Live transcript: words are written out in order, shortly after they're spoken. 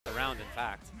round, in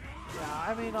fact. Yeah,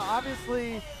 I mean,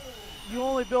 obviously, you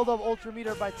only build up Ultra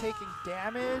Meter by taking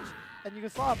damage, and you can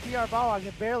saw PrBalrog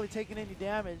had barely taken any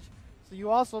damage. So you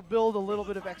also build a little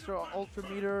bit of extra Ultra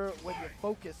Meter when you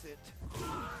focus it,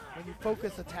 when you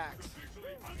focus attacks.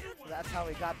 So that's how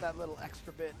he got that little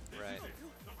extra bit. Right.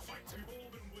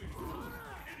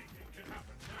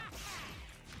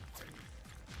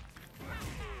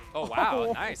 Oh,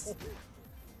 wow, nice.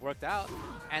 Worked out.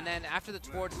 And then after the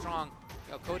towards strong,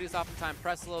 you know, Cody's oftentimes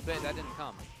pressed a little bit. That didn't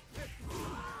come.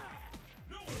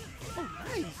 Oh,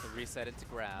 nice. So reset it to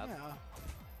grab.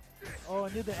 Yeah. Oh, I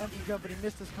did the empty jump, but he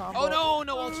missed his combo. Oh, no,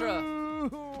 no ultra.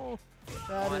 Ooh,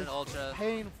 that is ultra.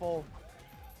 painful.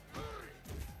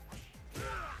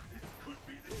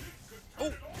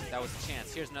 Oh, that was a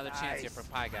chance. Here's another chance here for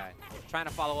PieGuy. Trying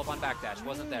to follow up on backdash.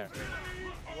 Wasn't there.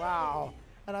 Wow.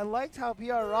 And I liked how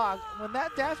PrBalrog, when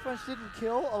that dash punch didn't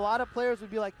kill, a lot of players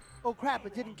would be like, oh crap,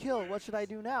 it didn't kill. What should I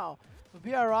do now? But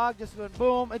PrBalrog just went,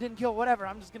 boom, it didn't kill, whatever.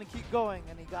 I'm just going to keep going.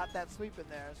 And he got that sweep in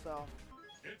there, so.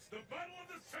 It's the battle of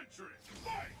the century.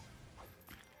 Fight!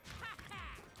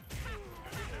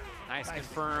 Nice,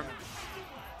 confirm.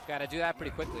 Got to do that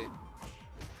pretty quickly.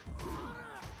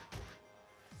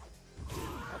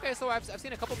 Okay, so I've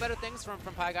seen a couple better things from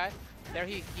PieGuy. There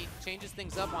he changes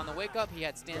things up on the wake up. He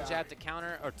had stand jab to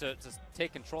counter or to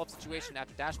take control of the situation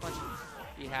after dash punch.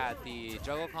 He had the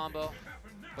juggle combo,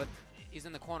 but he's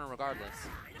in the corner regardless.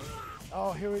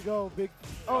 Oh, here we go, big.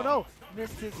 Oh no,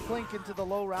 missed his clink into the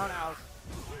low roundhouse.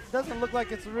 Doesn't look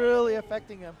like it's really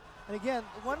affecting him. And again,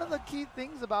 one of the key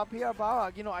things about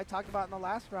PrBalrog, you know, I talked about in the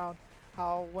last round,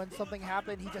 how when something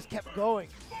happened, he just kept going.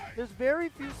 There's very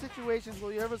few situations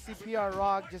where you ever see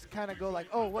PrBalrog just kind of go like,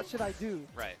 oh, what should I do?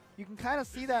 Right. You can kind of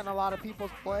see that in a lot of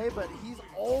people's play, but he's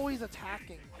always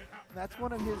attacking. And that's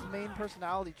one of his main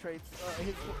personality traits,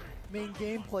 his main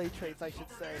gameplay traits, I should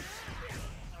say.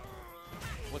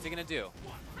 What's he going to do?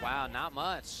 Wow, not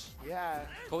much. Yeah.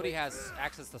 Cody has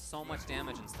access to so much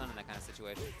damage and stun in that kind of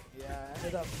situation. Yeah,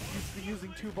 ended up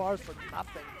using 2 bars for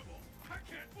nothing.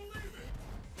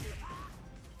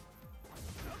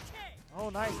 Oh,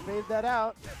 nice. Fade that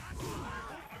out.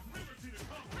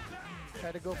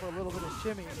 Try to go for a little bit of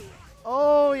shimmy.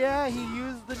 Oh, yeah, he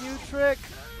used the new trick.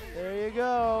 There you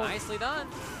go. Nicely done.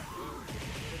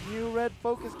 The new red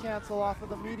focus cancel off of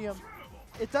the medium.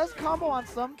 It does combo on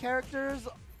some characters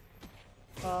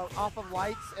off of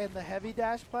lights and the heavy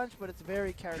dash punch, but it's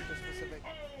very character specific.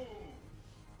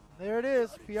 There it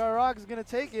is. PrBalrog is going to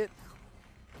take it.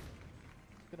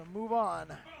 Going to move on.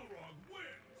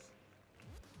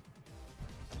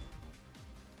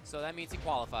 So that means he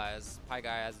qualifies. PieGuy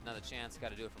has another chance.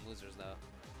 Got to do it from losers, though.